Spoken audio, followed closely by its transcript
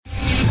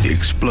The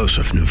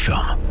explosive new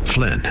film,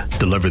 Flynn,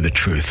 deliver the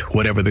truth,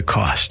 whatever the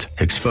cost,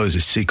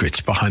 exposes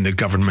secrets behind the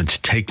government's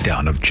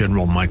takedown of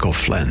General Michael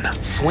Flynn.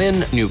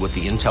 Flynn knew what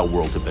the intel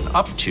world had been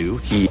up to.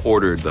 He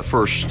ordered the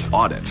first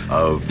audit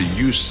of the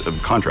use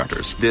of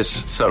contractors.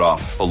 This set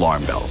off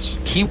alarm bells.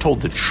 He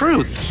told the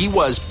truth. He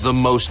was the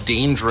most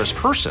dangerous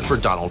person for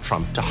Donald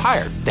Trump to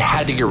hire. They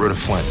had to get rid of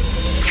Flynn.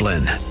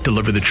 Flynn,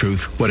 deliver the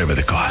truth, whatever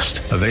the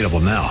cost. Available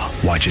now.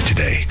 Watch it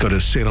today. Go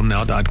to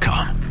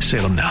salemnow.com.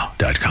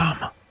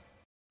 salemnow.com.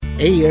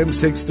 AM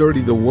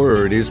 630 The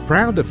Word is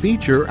proud to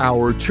feature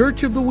our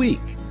Church of the Week.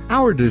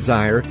 Our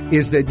desire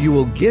is that you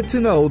will get to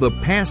know the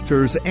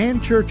pastors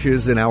and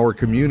churches in our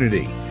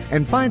community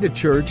and find a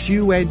church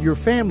you and your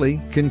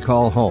family can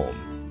call home.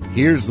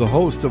 Here's the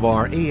host of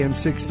our AM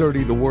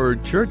 630 The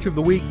Word Church of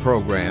the Week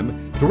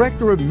program,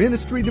 Director of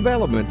Ministry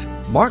Development,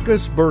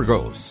 Marcus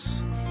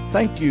Burgos.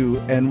 Thank you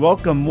and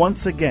welcome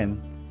once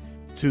again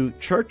to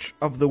Church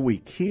of the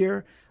Week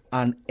here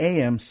on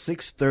AM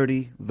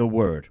 630 The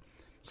Word.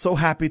 So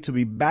happy to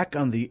be back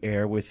on the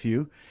air with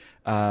you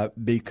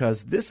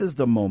because this is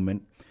the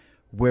moment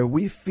where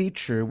we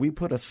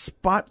put a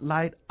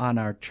spotlight on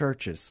our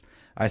churches.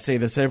 I say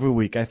this every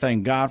week. I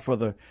thank God for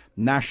the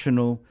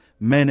national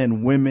men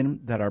and women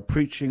that are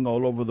preaching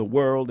all over the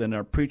world and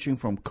are preaching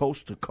from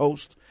coast to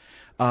coast.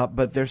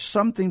 But there's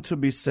something to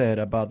be said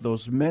about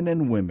those men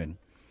and women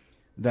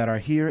that are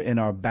here in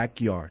our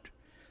backyard,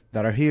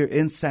 that are here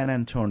in San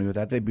Antonio,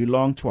 that they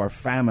belong to our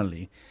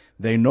family.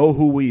 They know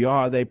who we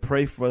are. They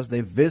pray for us.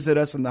 They visit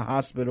us in the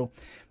hospital.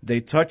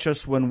 They touch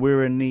us when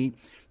we're in need.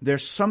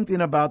 There's something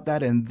about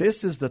that, and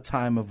this is the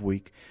time of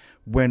week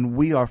when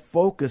we are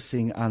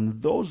focusing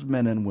on those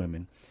men and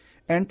women.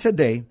 And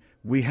today,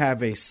 we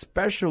have a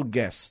special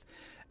guest.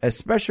 A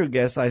special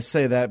guest, I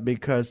say that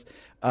because,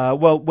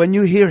 when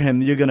you hear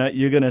him, you're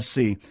gonna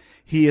see.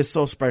 He is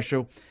so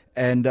special.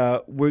 And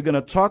we're going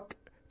to talk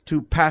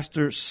to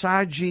Pastor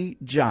Saji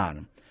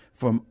John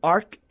from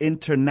Ark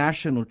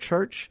International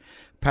Church.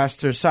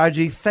 Pastor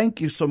Saji, thank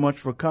you so much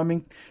for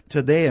coming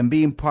today and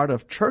being part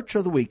of Church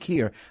of the Week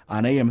here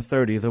on AM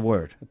 30 The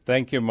Word.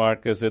 Thank you,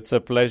 Marcus. It's a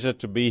pleasure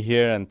to be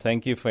here, and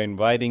thank you for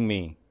inviting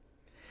me.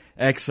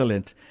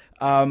 Excellent.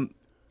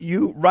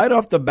 You, right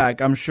off the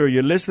back, I'm sure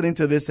you're listening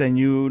to this and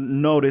you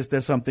notice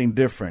there's something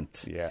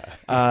different.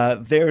 Yeah.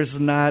 There's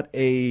not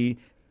a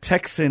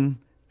Texan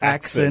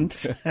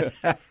accent.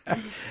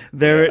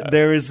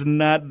 There is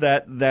not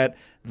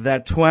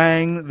that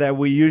twang that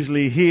we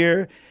usually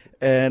hear.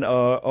 And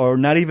or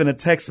not even a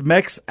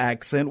Tex-Mex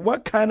accent.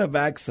 What kind of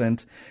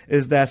accent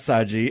is that,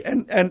 Saji?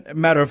 And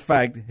matter of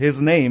fact, his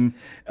name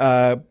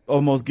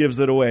almost gives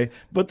it away.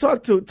 But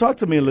talk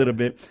to me a little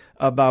bit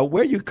about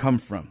where you come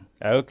from.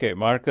 Okay,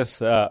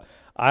 Marcus,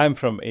 I'm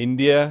from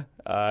India.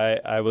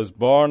 I was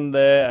born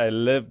there. I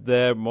lived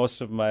there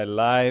most of my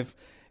life,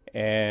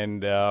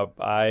 and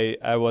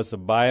I was a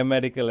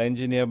biomedical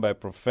engineer by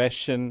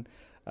profession.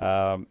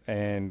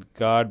 And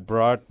God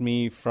brought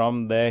me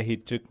from there. He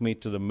took me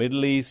to the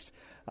Middle East.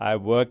 I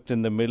worked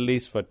in the Middle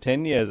East for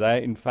 10 years.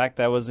 In fact,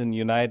 I was in the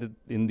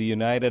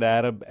United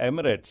Arab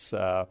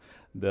Emirates,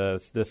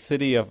 the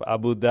city of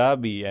Abu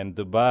Dhabi and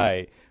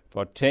Dubai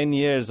for 10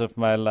 years of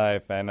my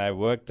life. And I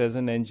worked as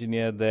an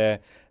engineer there.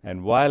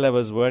 And while I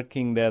was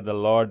working there, the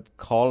Lord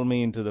called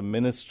me into the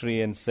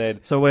ministry and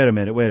said... So wait a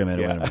minute.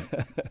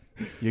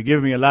 You're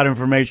giving me a lot of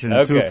information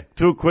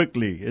too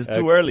quickly. It's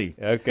too early.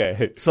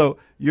 Okay. So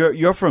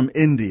you're from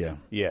India.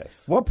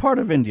 Yes. What part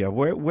of India?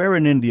 Where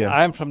in India?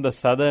 I'm from the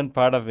southern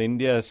part of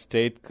India,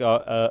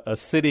 a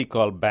city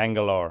called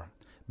Bangalore.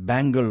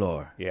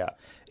 Bangalore. Yeah.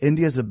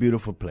 India is a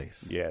beautiful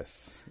place.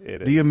 Yes,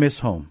 it is. Do you miss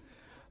home?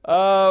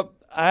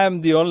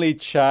 I'm the only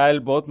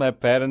child. Both my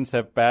parents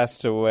have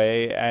passed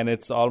away, and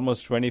it's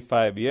almost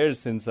 25 years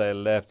since I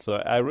left. So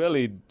I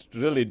really,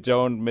 really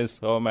don't miss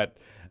home at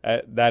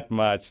that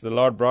much. The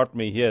Lord brought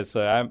me here,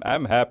 so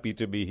I'm happy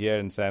to be here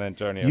in San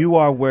Antonio. You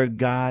are where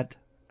God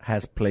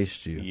has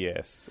placed you.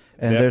 Yes,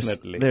 and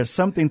definitely. There's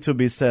something to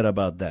be said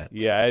about that.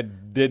 Yeah, I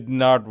did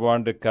not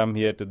want to come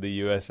here to the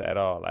U.S. at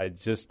all. I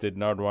just did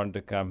not want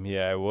to come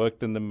here. I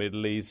worked in the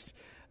Middle East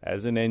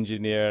as an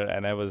engineer,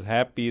 and I was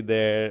happy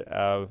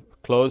there.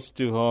 Close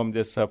to home,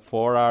 just a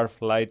 4-hour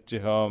flight to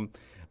home.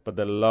 But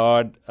the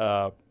Lord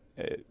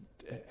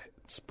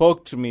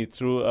spoke to me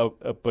through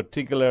a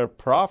particular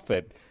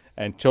prophet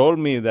and told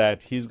me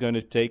that he's going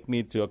to take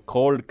me to a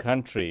cold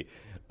country.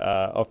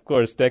 Of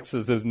course,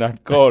 Texas is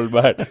not cold,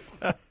 but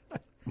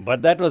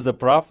that was the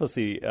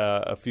prophecy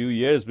a few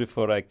years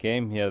before I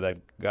came here,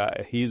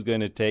 that he's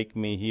going to take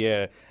me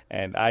here,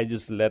 and I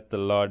just let the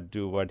Lord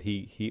do what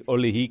he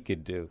only he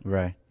could do.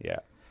 Right.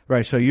 Yeah.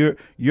 Right, so you're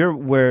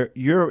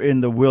in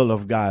the will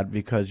of God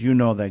because you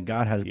know that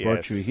God has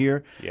brought you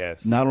here,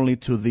 not only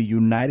to the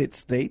United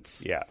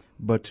States,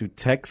 but to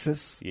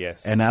Texas,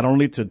 and not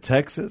only to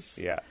Texas,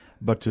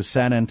 but to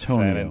San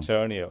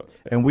Antonio.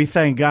 And we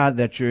thank God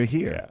that you're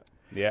here.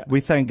 Yeah. We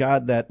thank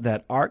God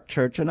that Ark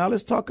Church, and now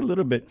let's talk a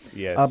little bit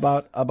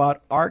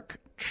about Ark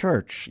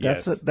Church.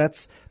 That's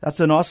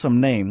an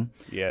awesome name.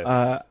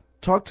 Yes.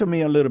 talk to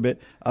me a little bit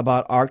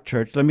about Ark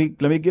Church. Let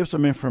me give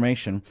some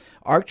information.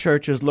 Ark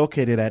Church is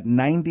located at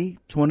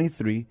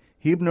 9023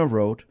 Hebner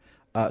Road,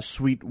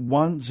 Suite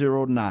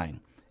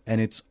 109,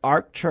 and it's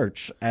Ark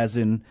Church, as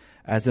in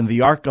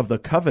the Ark of the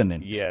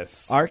Covenant.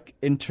 Yes.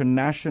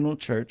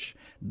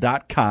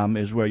 ArkInternationalChurch.com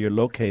is where you're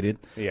located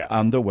Yeah.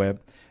 on the web.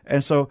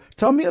 And so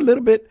tell me a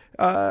little bit,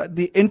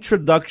 the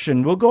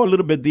introduction. We'll go a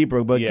little bit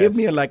deeper, but Yes. give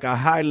me a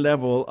high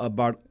level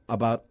about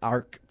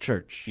Ark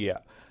Church. Yeah.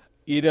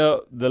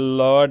 The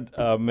Lord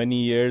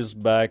many years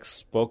back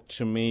spoke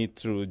to me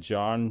through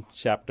John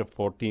chapter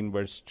 14,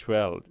 verse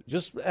 12.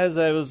 Just as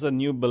I was a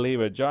new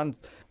believer,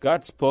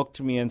 God spoke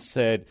to me and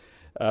said,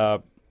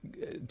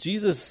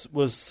 Jesus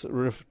was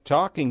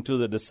talking to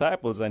the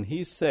disciples, and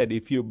he said,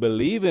 if you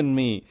believe in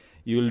me,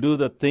 you'll do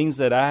the things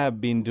that I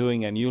have been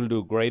doing, and you'll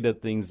do greater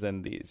things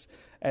than these.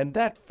 And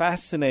that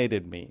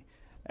fascinated me.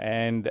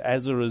 And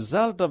as a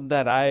result of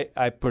that,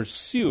 I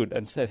pursued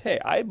and said, hey,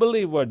 I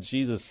believe what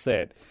Jesus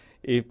said.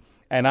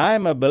 And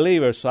I'm a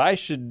believer, so I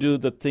should do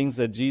the things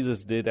that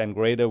Jesus did and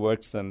greater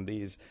works than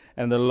these.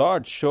 And the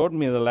Lord showed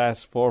me the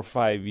last 4 or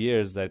 5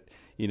 years that,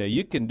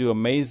 you can do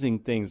amazing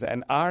things.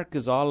 And ARC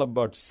is all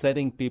about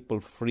setting people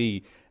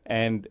free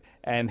and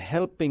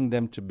helping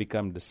them to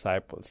become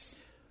disciples.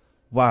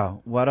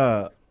 Wow, what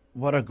a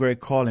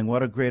great calling!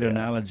 What a great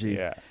analogy!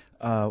 Yeah.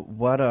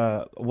 What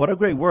a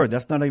great word!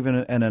 That's not even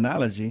an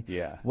analogy.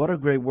 Yeah. What a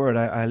great word!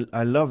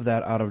 I love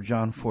that out of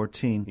John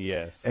 14.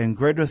 Yes. And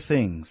greater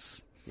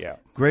things. Yeah.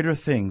 Greater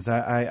things.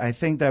 I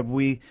think that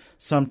we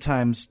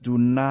sometimes do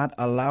not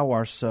allow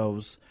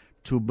ourselves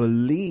to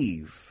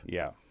believe.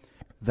 Yeah.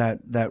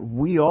 That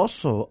we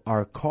also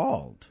are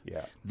called.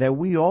 Yeah. That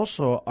we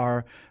also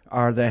are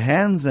the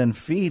hands and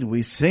feet.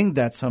 We sing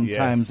that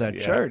sometimes Yes, at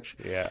yeah, church.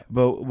 yeah.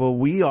 But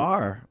we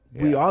are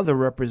the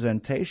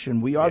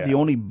representation. We are the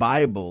only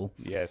Bible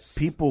Yes.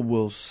 people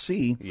will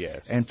see.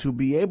 Yes. And to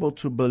be able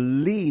to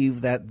believe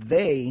that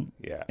they,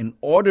 Yeah. an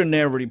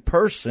ordinary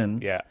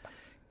person, Yeah.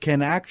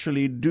 can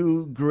actually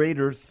do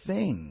greater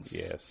things.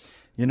 Yes.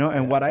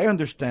 And what I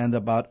understand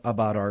about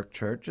our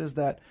church is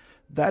that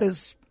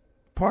is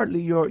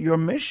partly your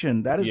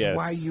mission. That is Yes.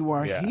 why you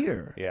are Yeah.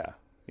 here. Yeah.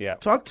 Yeah.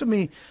 Talk to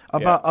me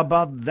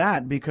about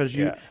that, because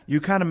you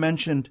kind of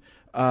mentioned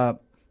that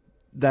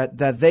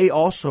they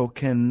also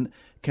can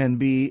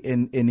be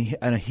in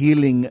a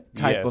healing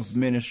type Yes. of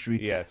ministry,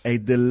 Yes. a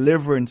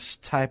deliverance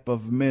type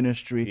of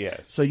ministry.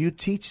 Yes. So you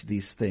teach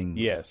these things.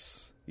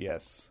 Yes.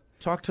 Yes.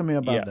 Talk to me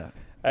about that.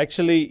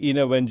 Actually,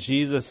 when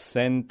Jesus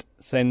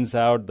sends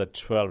out the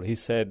 12, he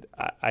said,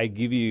 I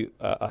give you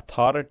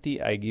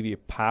authority, I give you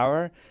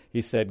power.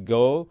 He said,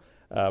 go,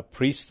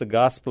 preach the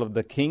gospel of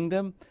the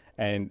kingdom,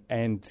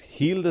 and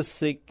heal the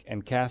sick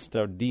and cast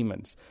out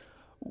demons.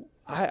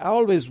 I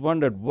always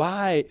wondered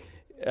why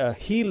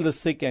heal the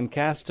sick and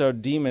cast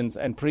out demons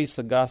and preach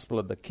the gospel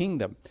of the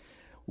kingdom.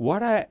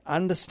 What I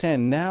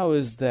understand now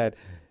is that,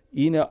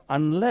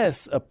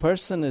 unless a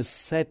person is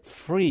set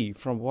free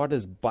from what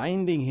is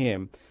binding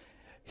him,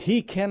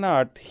 he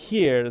cannot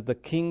hear the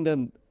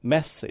kingdom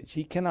message.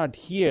 He cannot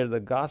hear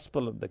the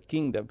gospel of the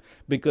kingdom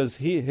because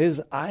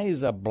his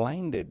eyes are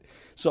blinded.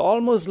 So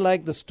almost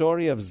like the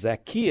story of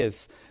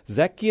Zacchaeus.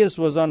 Zacchaeus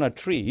was on a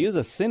tree. He was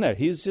a sinner.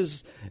 He's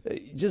just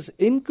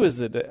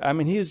inquisitive. I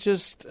mean, he's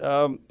just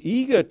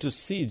eager to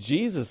see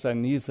Jesus,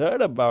 and he's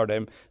heard about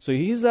him. So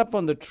he's up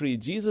on the tree.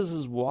 Jesus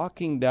is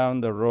walking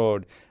down the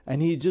road,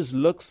 and he just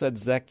looks at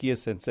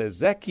Zacchaeus and says,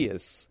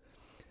 Zacchaeus,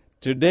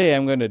 today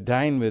I'm going to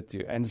dine with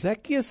you. And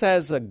Zacchaeus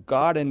has a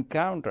God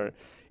encounter.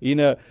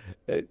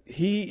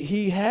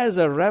 He has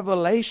a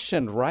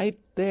revelation right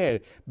there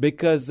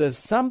because there's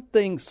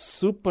something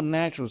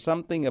supernatural,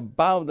 something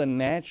above the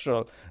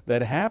natural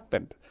that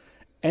happened.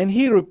 And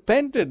he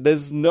repented.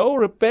 There's no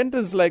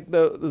repentance like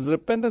the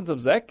repentance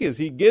of Zacchaeus.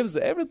 He gives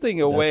everything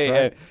away.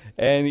 That's right.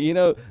 And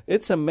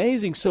it's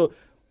amazing. So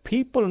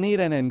people need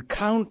an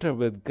encounter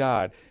with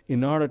God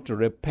in order to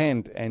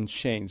repent and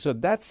change. So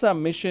that's our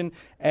mission.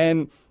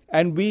 And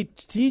we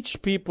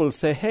teach people,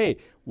 say, hey,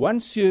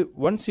 once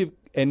you've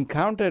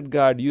encountered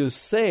God, you're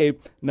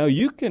saved, now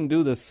you can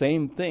do the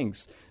same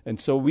things. And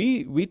so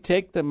we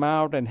take them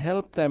out and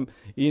help them.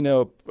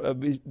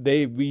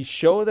 We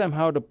show them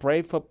how to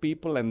pray for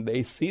people, and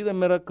they see the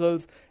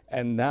miracles,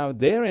 and now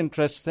they're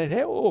interested.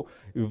 Hey,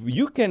 if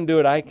you can do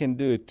it, I can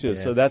do it too.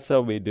 Yes. So that's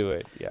how we do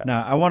it. Yeah.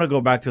 Now, I want to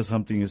go back to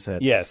something you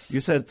said. Yes. You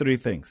said 3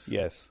 things.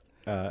 Yes.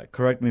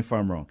 Correct me if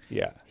I'm wrong.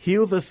 Yeah.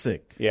 Heal the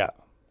sick. Yeah.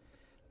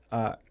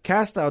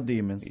 Cast out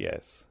demons.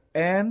 Yes.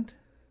 And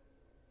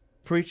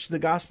preach the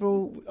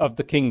gospel Of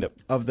the kingdom.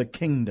 of the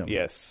kingdom.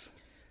 Yes.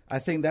 I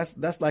think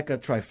that's like a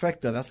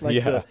trifecta. That's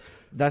like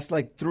that's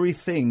like 3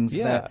 things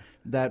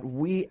that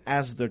we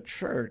as the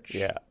church,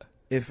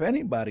 if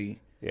anybody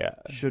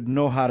should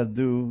know how to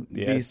do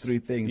these 3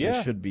 things,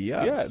 it should be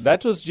us. Yeah,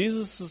 that was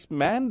Jesus'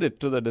 mandate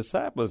to the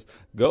disciples.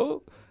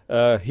 Go,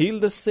 heal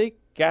the sick,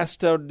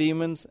 cast out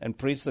demons, and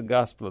preach the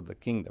gospel of the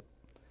kingdom.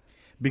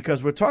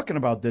 Because we're talking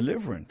about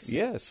deliverance.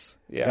 Yes.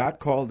 Yeah. God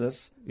called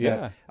us.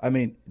 Yeah.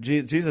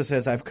 Jesus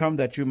says, I've come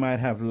that you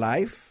might have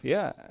life.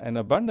 Yeah, an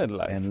abundant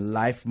life. And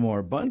life more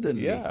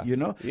abundantly, Yeah.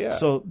 Yeah.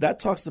 So that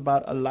talks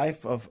about a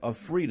life of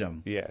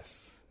freedom.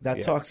 Yes.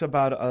 That talks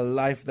about a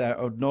life that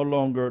of no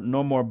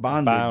more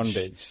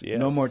bondage. Yes.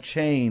 No more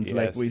chains, Yes.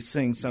 like we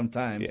sing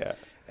sometimes. Yeah.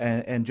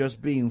 And just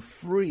being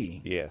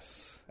free.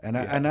 Yes. And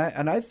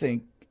I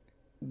think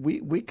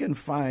we can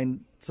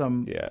find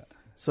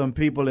some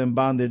people in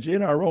bondage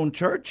in our own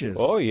churches.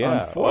 Oh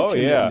yeah.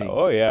 Unfortunately.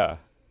 Oh yeah.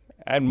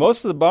 And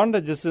most of the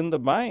bondage is in the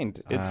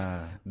mind. It's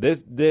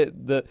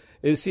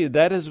you see,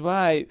 that is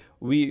why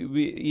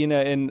we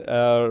in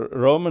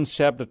Romans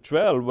chapter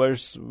 12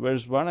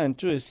 verse 1 and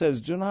 2 it says,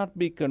 do not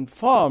be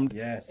conformed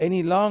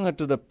any longer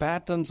to the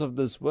patterns of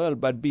this world,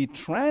 but be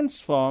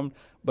transformed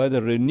by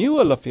the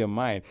renewal of your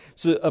mind.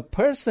 So a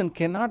person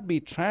cannot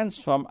be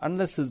transformed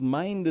unless his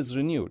mind is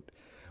renewed.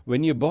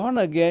 When you're born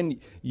again,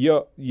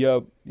 your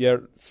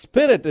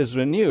spirit is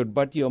renewed,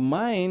 but your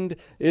mind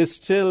is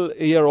still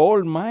your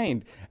old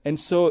mind. And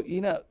so,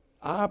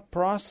 our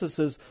process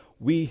is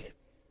we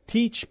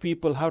teach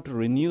people how to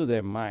renew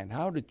their mind,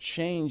 how to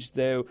change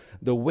the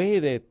way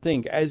they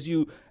think. As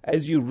you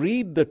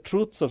read the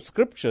truths of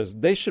scriptures,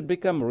 they should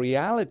become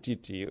reality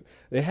to you.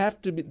 There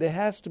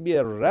has to be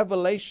a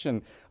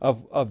revelation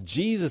of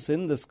Jesus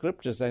in the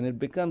scriptures, and it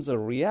becomes a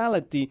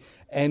reality,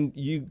 and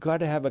you got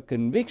to have a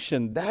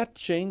conviction that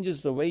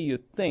changes the way you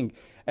think.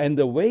 And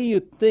the way you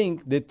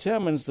think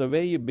determines the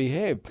way you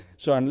behave.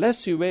 So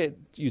unless you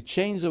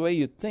change the way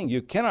you think,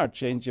 you cannot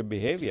change your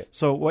behavior.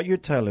 So what you're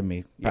telling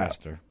me,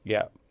 Pastor,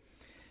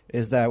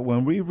 is that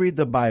when we read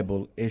the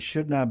Bible, it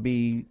should not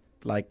be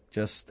like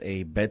just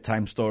a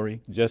bedtime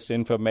story. Just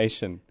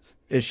information.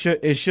 It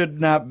should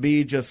not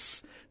be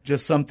just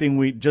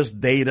something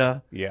just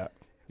data. Yeah.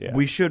 Yeah.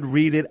 We should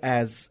read it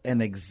as an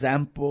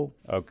example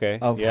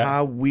of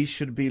how we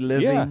should be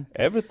living. Yeah,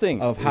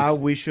 everything. Of how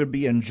we should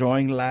be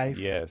enjoying life.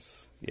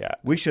 Yes. Yeah.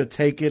 We should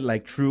take it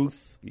like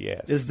truth.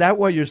 Yes. Is that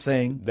what you're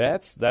saying?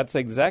 That's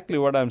exactly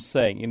what I'm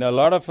saying. A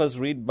lot of us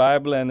read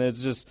Bible and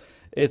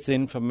it's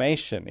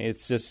information.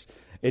 It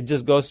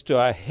just goes to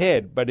our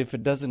head, but if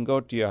it doesn't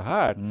go to your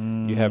heart,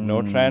 you have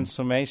no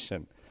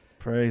transformation.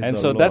 Praise and the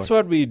so Lord. That's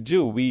what we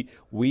do.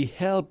 We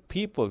help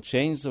people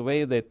change the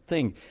way they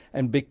think.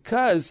 And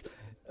because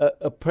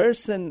a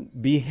person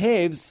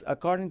behaves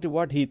according to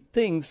what he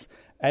thinks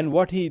and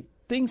what he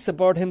thinks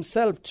about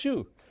himself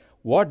too.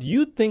 What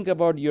you think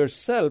about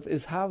yourself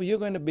is how you're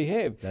going to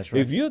behave. That's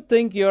right. If you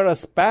think you're a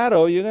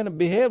sparrow, you're going to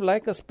behave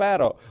like a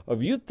sparrow.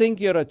 If you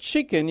think you're a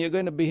chicken, you're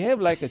going to behave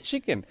like a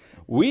chicken.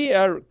 We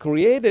are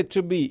created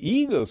to be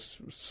eagles,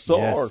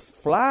 soar,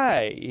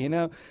 fly,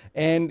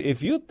 And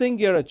if you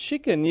think you're a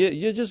chicken,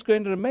 you're just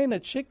going to remain a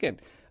chicken.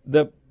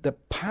 The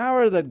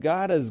power that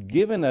God has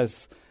given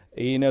us,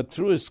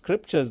 through His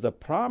scriptures, the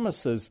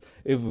promises,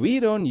 if we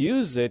don't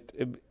use it,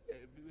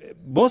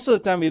 most of the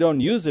time we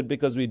don't use it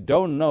because we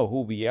don't know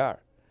who we are.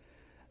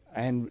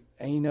 And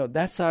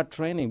that's our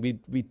training.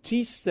 We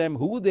teach them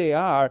who they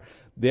are.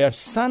 They are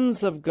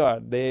sons of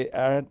God. They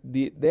are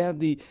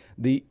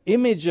the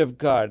image of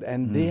God,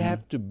 and they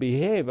have to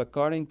behave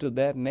according to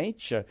their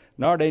nature,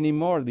 not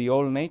anymore the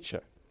old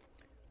nature.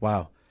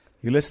 Wow.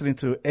 You're listening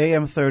to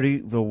AM 30,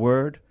 The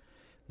Word.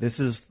 This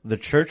is the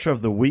Church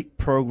of the Week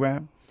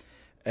program.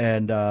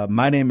 And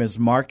my name is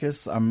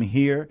Marcus. I'm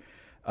here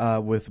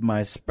with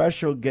my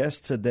special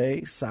guest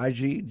today,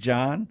 Saji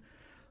John,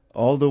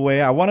 all the way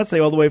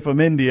from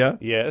India.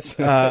 Yes.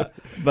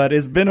 But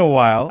it's been a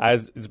while.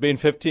 It's been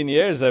 15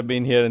 years I've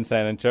been here in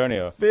San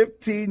Antonio.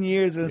 15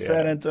 years in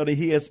San Antonio.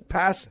 He is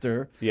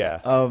pastor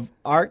of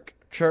Ark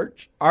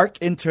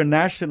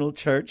International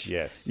Church.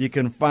 Yes. You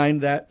can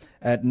find that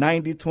at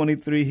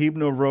 9023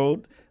 Hebner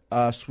Road,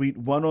 Suite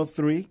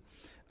 103.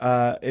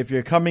 If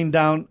you're coming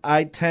down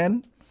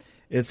I-10,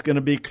 it's going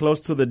to be close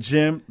to the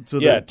gym. To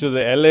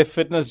the LA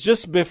Fitness.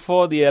 Just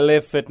before the LA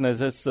Fitness.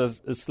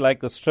 It's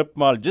like a strip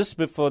mall just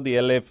before the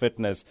LA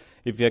Fitness.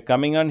 If you're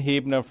coming on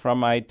Hebner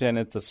from I-10,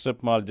 it's a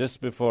strip mall just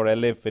before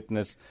LA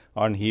Fitness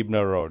on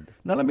Hebner Road.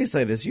 Now, let me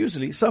say this.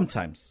 Usually,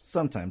 sometimes,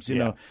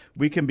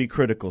 we can be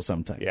critical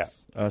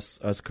sometimes,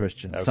 us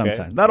Christians,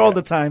 sometimes. Not all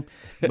the time,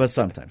 but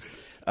sometimes.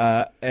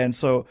 And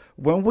so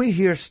when we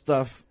hear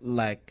stuff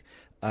like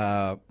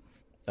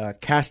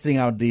casting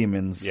out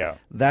demons,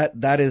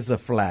 that is a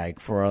flag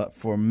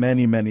for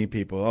many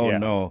people. Oh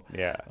no,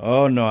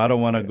 I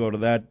don't want to go to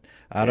that.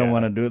 I don't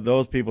want to do it.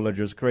 Those people are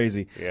just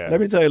crazy. Let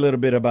me tell you a little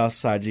bit about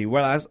Saji.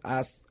 Well,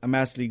 I'm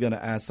actually going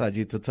to ask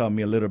Saji to tell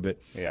me a little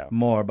bit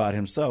more about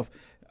himself.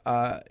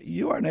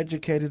 You are an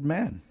educated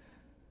man.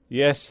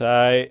 Yes,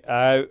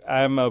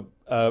 I'm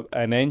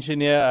an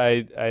engineer.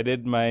 I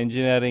did my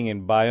engineering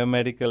in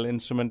biomedical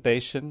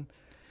instrumentation.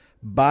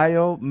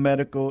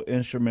 Biomedical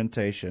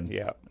instrumentation.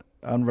 Yeah.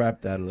 Unwrap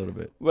that a little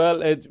bit.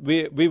 Well,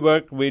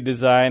 we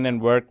design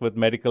and work with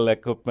medical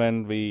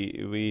equipment.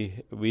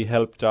 We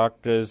help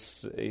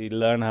doctors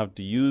learn how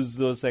to use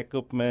those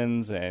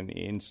equipments and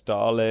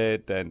install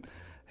it and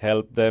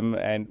help them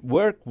and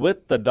work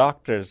with the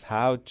doctors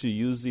how to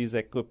use these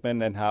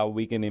equipment and how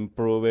we can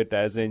improve it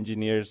as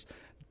engineers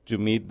to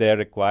meet their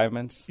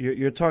requirements.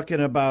 You're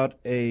talking about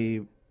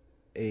an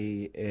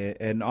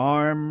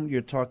arm.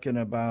 You're talking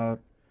about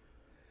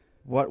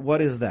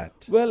what is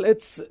that? Well,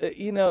 it's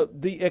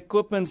the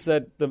equipments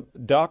that the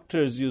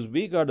doctors use.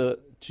 We got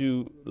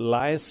to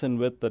liaison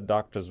with the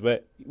doctors,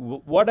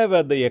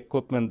 whatever the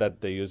equipment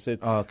that they use.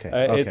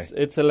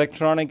 It's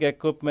electronic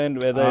equipment,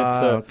 whether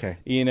it's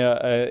an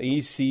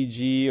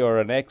ECG or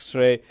an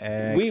X-ray.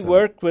 Excellent. We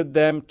work with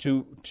them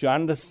to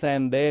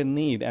understand their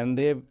need, and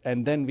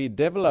then we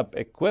develop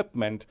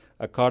equipment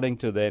according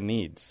to their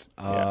needs.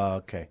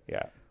 Okay.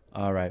 Yeah.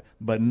 All right.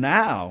 But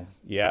now,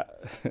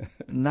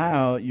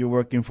 now you're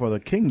working for the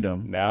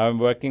kingdom. Now I'm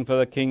working for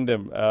the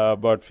kingdom.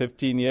 About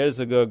 15 years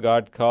ago,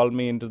 God called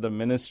me into the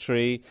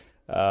ministry,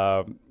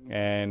 and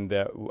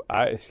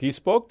He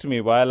spoke to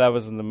me while I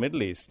was in the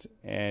Middle East.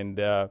 And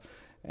I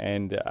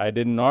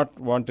did not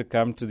want to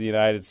come to the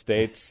United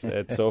States.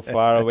 It's so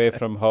far away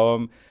from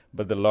home.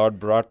 But the Lord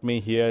brought me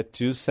here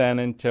to San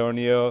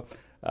Antonio.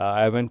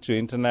 I went to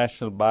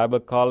International Bible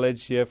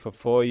College here for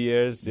 4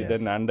 years. Did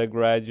an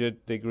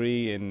undergraduate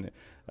degree in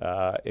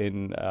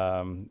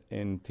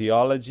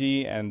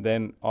theology, and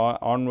then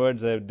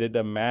onwards I did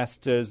a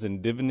master's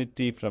in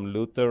divinity from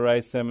Luther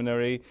Rice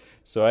Seminary.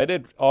 So I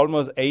did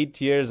almost 8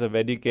 years of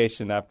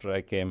education after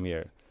I came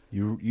here.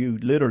 You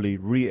literally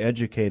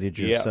re-educated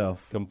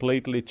yourself. Yeah,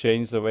 completely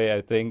changed the way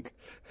I think.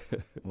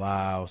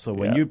 Wow. So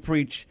when you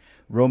preach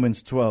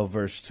Romans 12,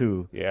 verse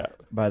 2,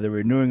 by the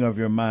renewing of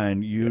your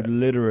mind, you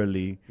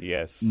literally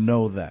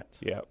know that.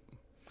 Yeah.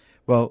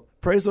 Well,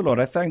 praise the Lord.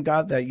 I thank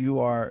God that you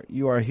are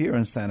here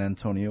in San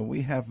Antonio.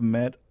 We have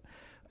met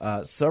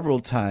several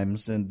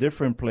times in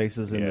different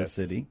places in the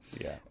city.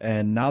 Yeah.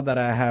 And now that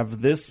I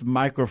have this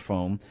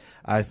microphone,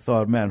 I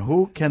thought, man,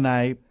 who can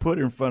I put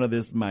in front of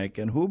this mic?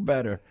 And who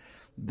better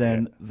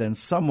than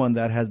someone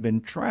that has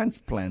been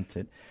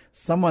transplanted,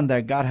 someone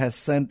that God has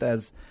sent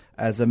as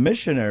a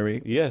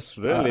missionary. Yes,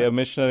 really, a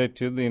missionary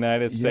to the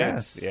United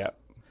States. Yes. Yeah.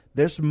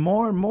 There's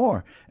more and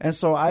more. And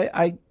so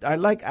I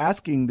like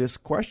asking this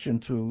question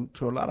to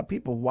a lot of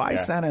people. Why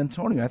San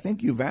Antonio? I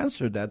think you've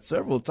answered that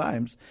several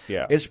times.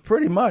 Yeah. It's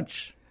pretty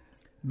much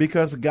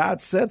because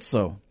God said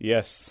so.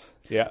 Yes.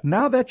 Yeah.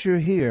 Now that you're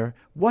here,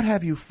 what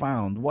have you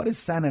found? What is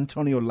San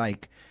Antonio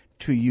like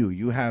to you?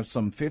 You have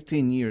some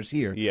 15 years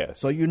here. Yes.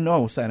 So you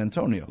know San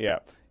Antonio. Yeah.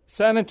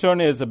 San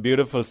Antonio is a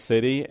beautiful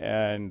city,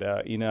 and,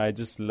 I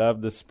just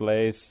love this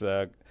place.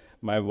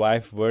 My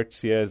wife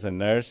works here as a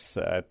nurse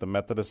at the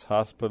Methodist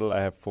Hospital.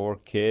 I have 4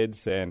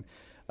 kids, and,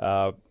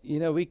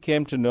 we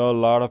came to know a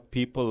lot of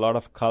people, a lot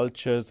of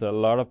cultures. There are a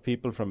lot of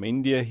people from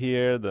India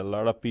here. There are a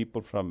lot of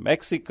people from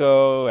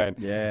Mexico, and,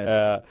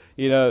 there's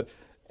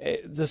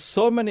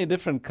so many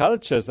different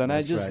cultures, and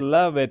I just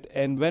love it.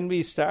 And when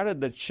we started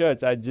the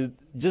church, I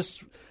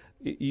just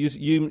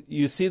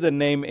you see the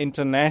name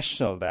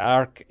International, the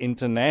Ark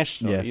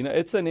International. Yes.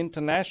 It's an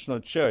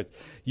international church.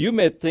 You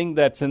may think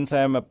that since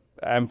I'm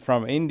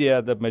from India,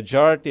 the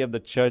majority of the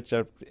church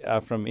are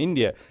from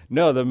India.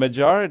 No, the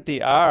majority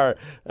are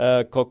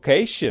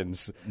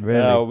Caucasians.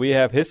 Really? We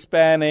have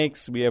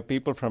Hispanics, we have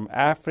people from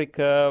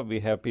Africa,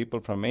 we have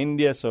people from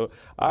India. So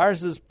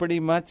ours is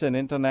pretty much an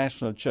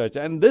international church.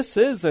 And this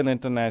is an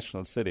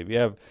international city. We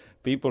have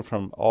people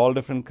from all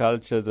different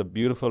cultures, a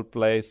beautiful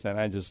place, and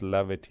I just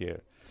love it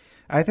here.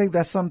 I think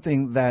that's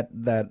something that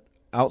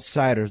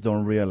outsiders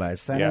don't realize.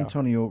 San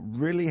Antonio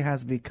really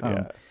has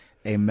become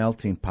a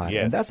melting pot.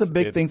 Yes, and that's a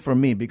big thing for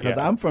me because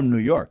I'm from New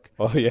York.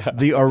 Oh, yeah.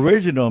 The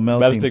original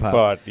melting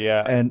pot.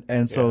 Yeah.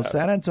 And so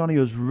San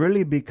Antonio is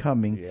really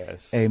becoming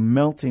a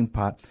melting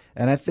pot.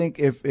 And I think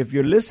if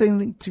you're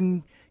listening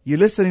to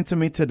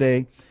me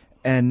today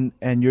and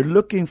you're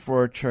looking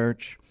for a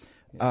church,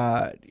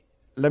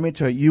 let me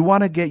tell you, you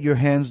want to get your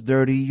hands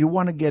dirty. You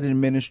want to get in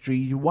ministry.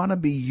 You want to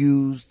be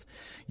used.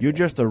 You're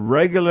just a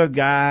regular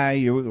guy.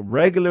 You're a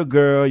regular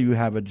girl. You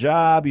have a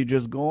job. You're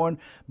just going,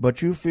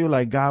 but you feel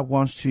like God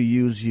wants to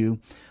use you.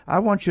 I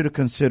want you to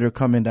consider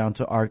coming down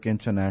to Ark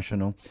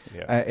International.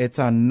 Yeah. It's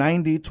on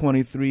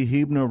 9023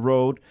 Hebner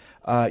Road.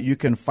 You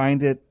can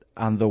find it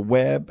on the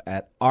web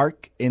at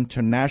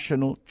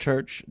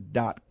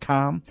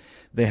arkinternationalchurch.com.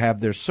 They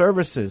have their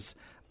services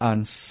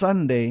on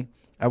Sunday.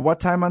 At what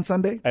time on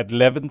Sunday? At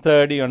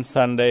 11:30 on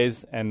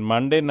Sundays, and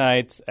Monday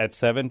nights at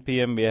 7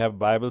 p.m. we have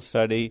Bible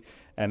study.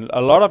 And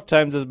a lot of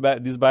times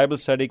this Bible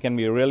study can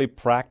be really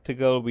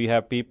practical. We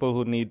have people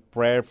who need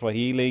prayer for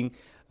healing.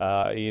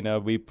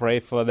 We pray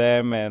for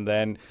them, and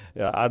then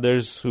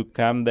others who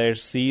come there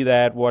see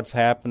what's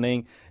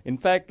happening. In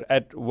fact,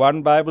 at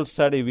one Bible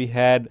study, we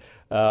had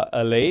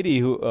a lady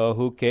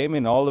who came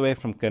in all the way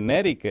from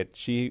Connecticut.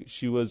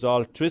 She was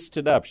all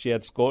twisted up. She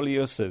had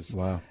scoliosis.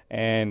 Wow.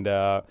 And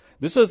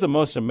this was the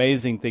most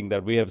amazing thing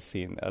that we have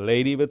seen. A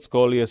lady with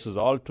scoliosis,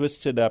 all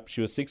twisted up. She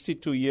was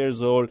 62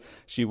 years old.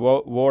 She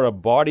wore a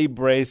body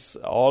brace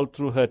all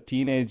through her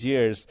teenage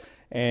years.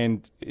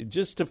 And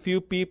just a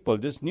few people,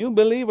 just new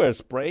believers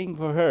praying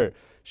for her.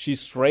 she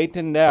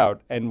straightened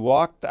out and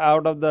walked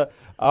out of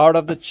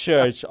the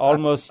church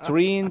almost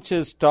 3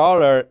 inches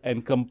taller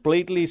and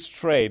completely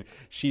straight.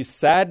 She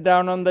sat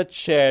down on the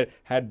chair,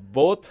 had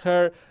both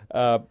her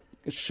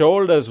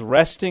shoulders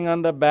resting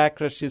on the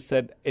backrest. She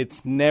said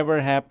it's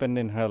never happened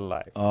in her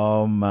life.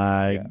 Oh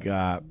my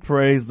God.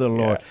 Praise the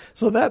Lord. Yeah.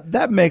 So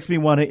that makes me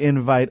want to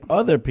invite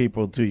other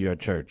people to your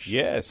church.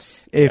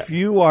 Yes. If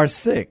you are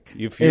sick,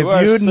 If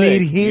you need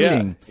sick,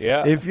 healing,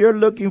 yeah. if you're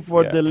looking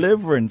for Yeah.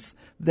 deliverance,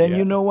 then Yeah.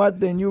 you know what?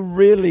 Then you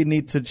really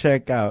need to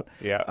check out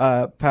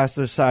Yeah.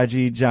 Pastor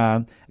Saji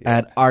John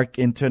at Ark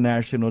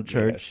International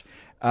Church.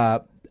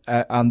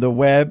 On the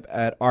web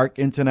at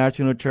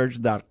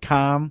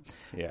arkinternationalchurch.com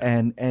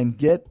and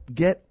get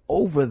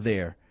over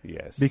there.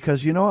 Yes.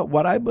 Because you know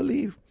what I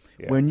believe?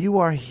 Yeah. When you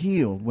are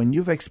healed, when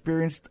you've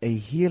experienced a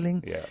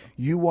healing,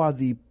 you are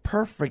the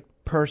perfect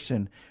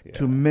person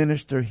to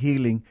minister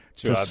healing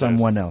to others.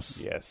 someone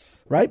else.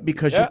 Yes. Right?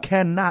 Because you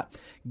cannot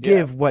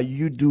give what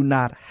you do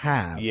not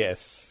have.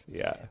 Yes.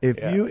 Yeah.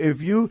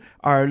 If you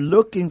are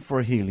looking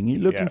for healing,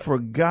 you're looking for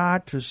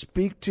God to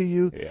speak to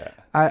you. Yeah.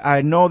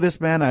 I know this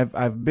man.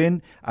 I've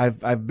been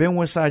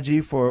with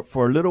Saji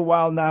for a little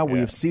while now. Yeah.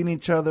 We've seen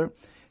each other.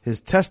 His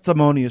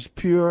testimony is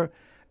pure,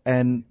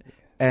 and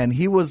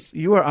you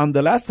were on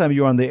the last time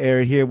you were on the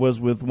air here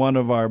was with one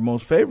of our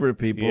most favorite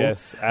people.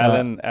 Yes,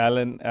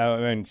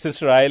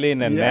 Sister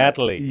Eileen and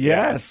Natalie.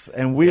 Yes,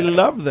 and we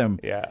love them.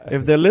 Yeah.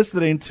 If they're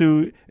listening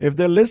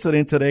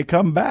today,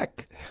 come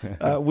back.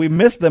 We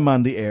miss them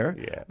on the air.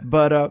 Yeah.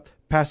 But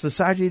Pastor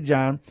Saji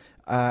John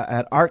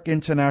at Ark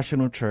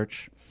International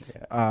Church.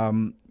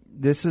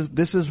 This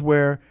is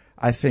where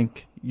I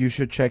think you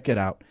should check it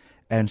out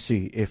and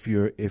see if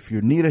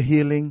you need a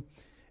healing,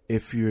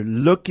 if you're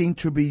looking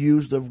to be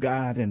used of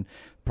God, and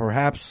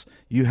perhaps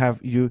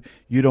you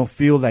don't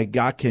feel like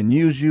God can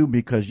use you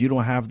because you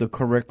don't have the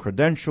correct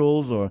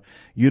credentials or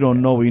you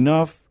don't know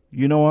enough.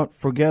 You know what?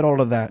 Forget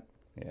all of that.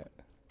 Yeah.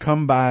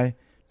 Come by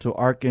to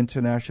Ark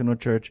International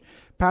Church.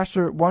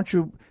 Pastor, why don't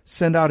you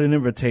send out an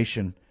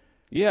invitation?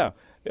 Yeah.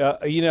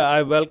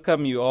 I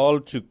welcome you all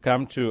to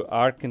come to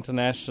Ark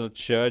International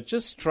Church.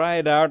 Just try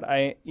it out.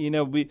 I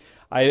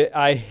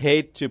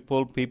hate to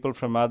pull people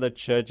from other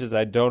churches.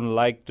 I don't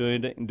like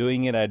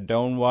doing it. I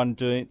don't want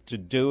to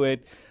do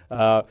it.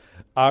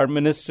 Our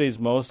ministry is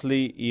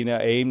mostly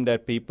aimed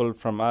at people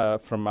from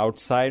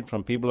outside,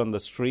 from people on the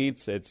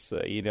streets. It's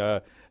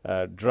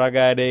drug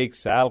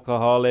addicts,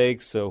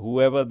 alcoholics,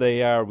 whoever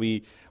they are.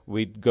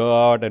 We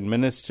go out and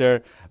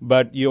minister,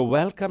 but you're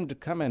welcome to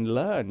come and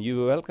learn.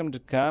 You're welcome to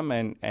come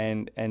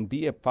and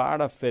be a part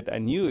of it.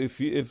 And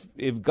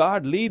if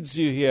God leads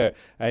you here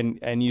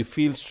and you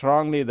feel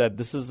strongly that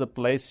this is the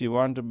place you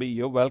want to be,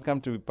 you're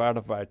welcome to be part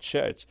of our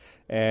church.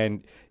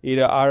 And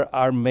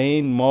our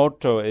main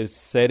motto is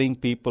setting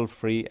people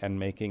free and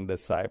making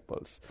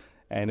disciples.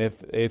 And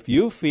if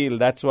you feel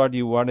that's what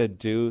you want to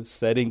do,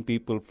 setting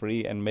people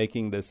free and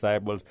making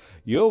disciples,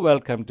 you're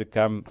welcome to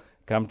come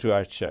to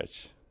our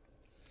church.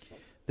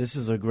 This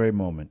is a great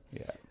moment.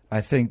 Yeah. I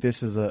think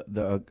this is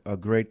a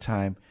great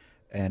time,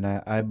 and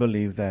I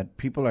believe that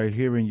people are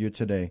hearing you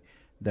today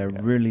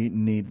that really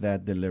need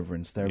that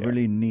deliverance, that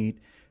really need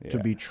to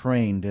be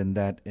trained in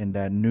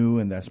that new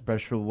and that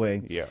special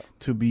way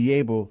to be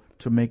able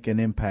to make an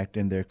impact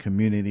in their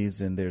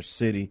communities, in their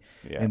city,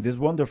 in this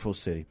wonderful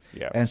city.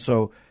 Yeah. And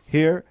so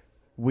here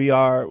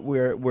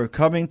we're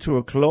coming to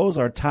a close.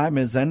 Our time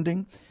is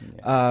ending.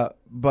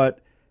 But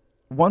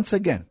once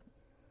again,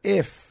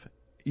 if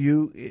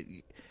you're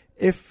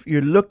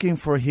looking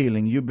for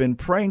healing, you've been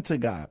praying to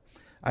God,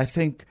 I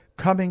think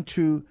coming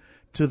to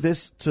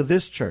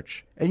this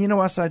church. And you know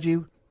what,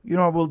 Saji? You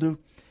know what we'll do?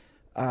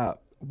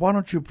 Why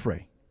don't you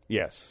pray?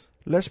 Yes.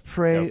 Let's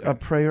pray a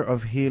prayer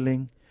of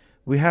healing.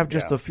 We have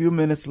just a few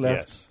minutes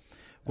left. Yes.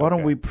 Why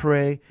don't we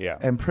pray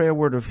and pray a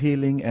word of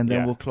healing, and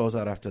then we'll close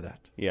out after that.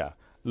 Yeah.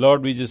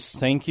 Lord, we just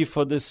thank you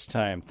for this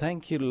time.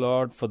 Thank you,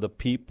 Lord, for the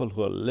people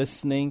who are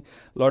listening.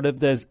 Lord, if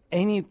there's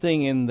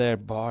anything in their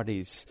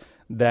bodies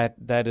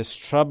that is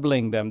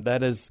troubling them,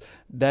 that is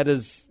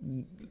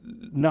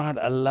not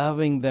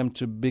allowing them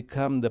to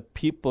become the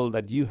people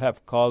that you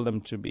have called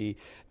them to be,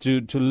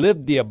 to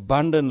live the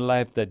abundant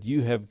life that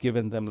you have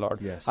given them,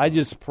 Lord. Yes, I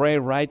just pray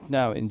right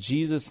now in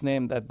Jesus'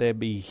 name that there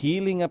be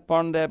healing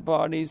upon their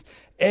bodies.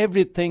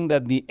 Everything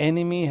that the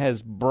enemy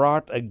has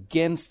brought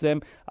against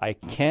them, I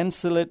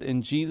cancel it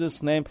in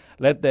Jesus' name.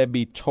 Let there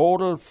be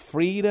total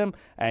freedom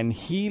and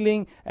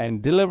healing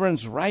and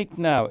deliverance right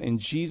now in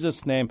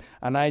Jesus' name.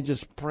 And I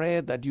just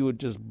pray that you would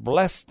just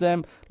bless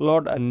them,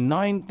 Lord,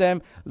 anoint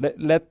them.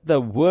 Let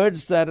the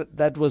words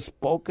that was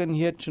spoken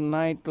here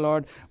tonight,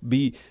 Lord,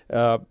 be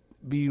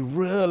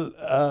real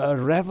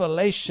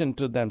revelation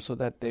to them so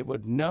that they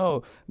would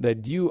know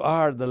that you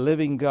are the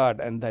living God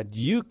and that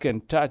you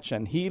can touch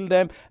and heal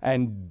them,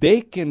 and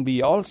they can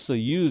be also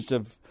used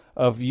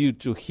of you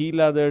to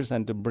heal others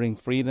and to bring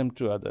freedom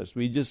to others.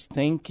 We just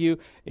thank you.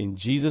 In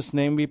Jesus'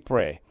 name we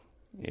pray.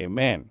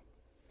 Amen.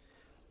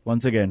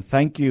 Once again,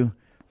 thank you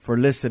for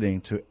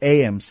listening to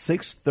AM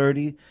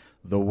 630,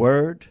 The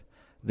Word.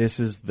 This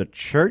is the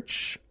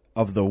Church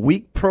of the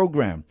Week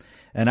program.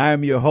 And I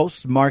am your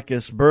host,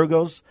 Marcus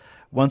Burgos.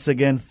 Once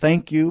again,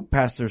 thank you,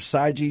 Pastor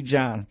Saji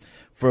John,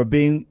 for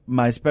being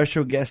my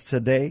special guest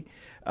today.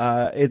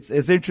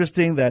 It's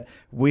interesting that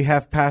we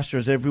have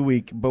pastors every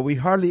week, but we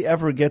hardly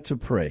ever get to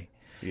pray.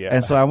 Yeah.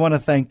 And so I want to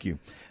thank you.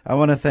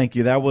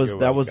 That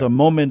was a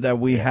moment that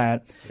we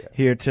had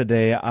here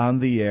today on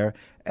the air.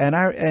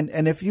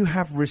 And if you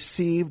have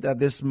received at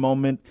this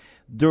moment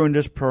during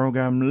this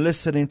program,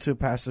 listening to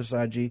Pastor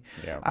Saji,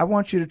 I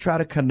want you to try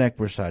to connect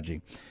with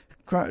Saji.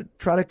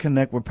 Try to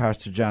connect with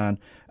Pastor John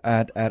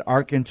at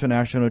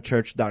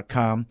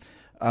arkinternationalchurch.com.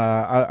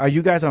 Are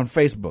you guys on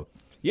Facebook?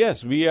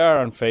 Yes, we are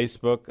on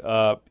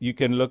Facebook. You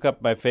can look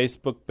up my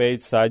Facebook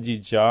page,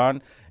 Saji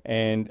John,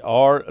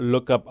 or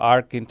look up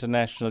Ark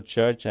International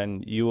Church,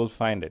 and you will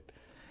find it.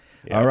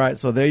 Yeah. All right,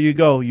 so there you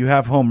go. You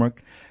have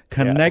homework.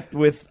 Connect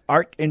with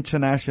Ark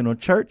International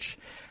Church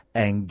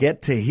and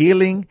get to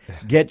healing,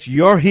 get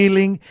your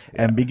healing,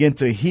 and begin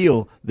to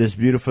heal this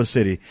beautiful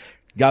city.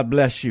 God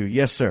bless you.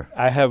 Yes, sir.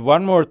 I have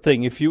one more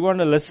thing. If you want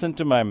to listen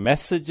to my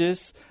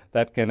messages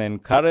that can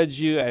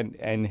encourage you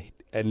and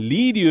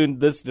lead you in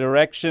this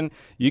direction,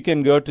 you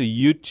can go to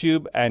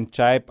YouTube and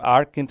type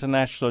Ark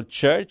International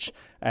Church,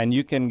 and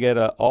you can get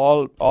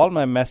all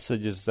my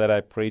messages that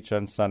I preach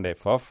on Sunday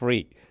for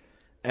free.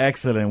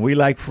 Excellent. We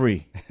like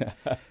free.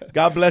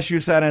 God bless you,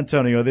 San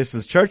Antonio. This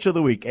is Church of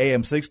the Week,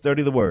 AM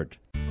 630 The Word.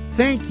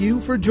 Thank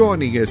you for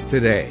joining us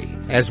today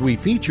as we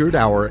featured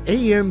our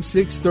AM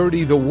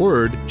 630 The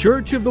Word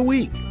Church of the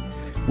Week.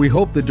 We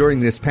hope that during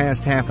this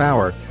past half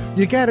hour,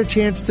 you got a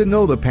chance to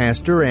know the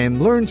pastor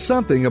and learn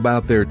something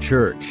about their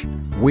church.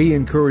 We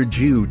encourage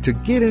you to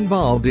get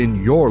involved in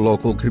your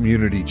local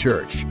community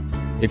church.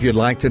 If you'd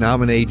like to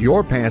nominate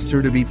your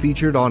pastor to be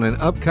featured on an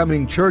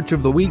upcoming Church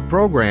of the Week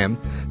program,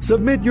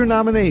 submit your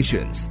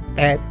nominations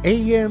at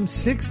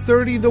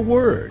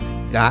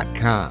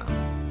am630theword.com.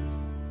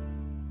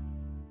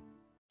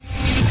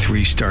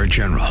 3-star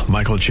General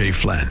Michael J.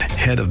 Flynn,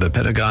 head of the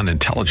Pentagon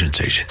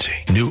Intelligence Agency,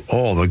 knew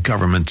all the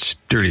government's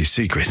dirty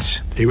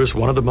secrets. He was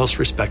one of the most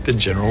respected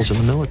generals in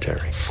the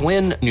military.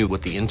 Flynn knew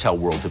what the intel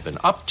world had been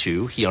up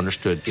to. He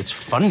understood its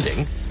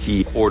funding.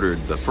 He ordered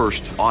the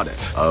first audit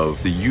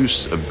of the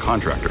use of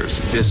contractors.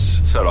 This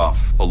set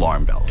off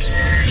alarm bells.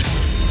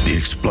 The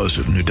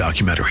explosive new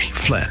documentary,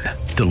 Flynn,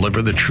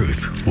 Deliver the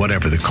Truth,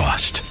 Whatever the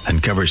Cost,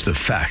 uncovers the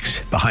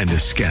facts behind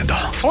this scandal.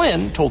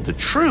 Flynn told the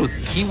truth.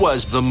 He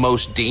was the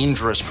most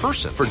dangerous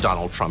person for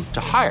Donald Trump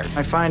to hire.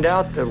 I find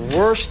out the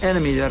worst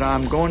enemy that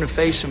I'm going to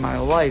face in my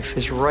life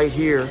is right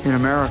here in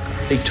America.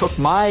 They took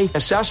my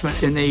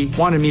assessment and they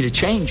wanted me to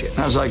change it. And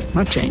I was like, I'm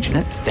not changing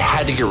it. They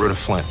had to get rid of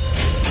Flynn.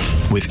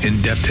 With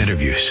in-depth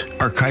interviews,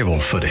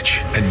 archival footage,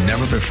 and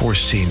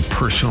never-before-seen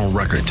personal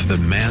records of the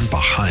man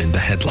behind the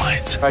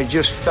headlines. I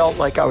just felt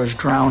like I was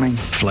drowning.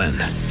 Flynn,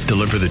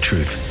 Deliver the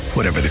Truth,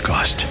 Whatever the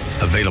Cost.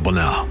 Available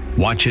now.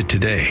 Watch it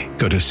today.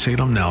 Go to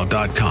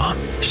salemnow.com.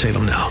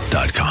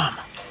 salemnow.com.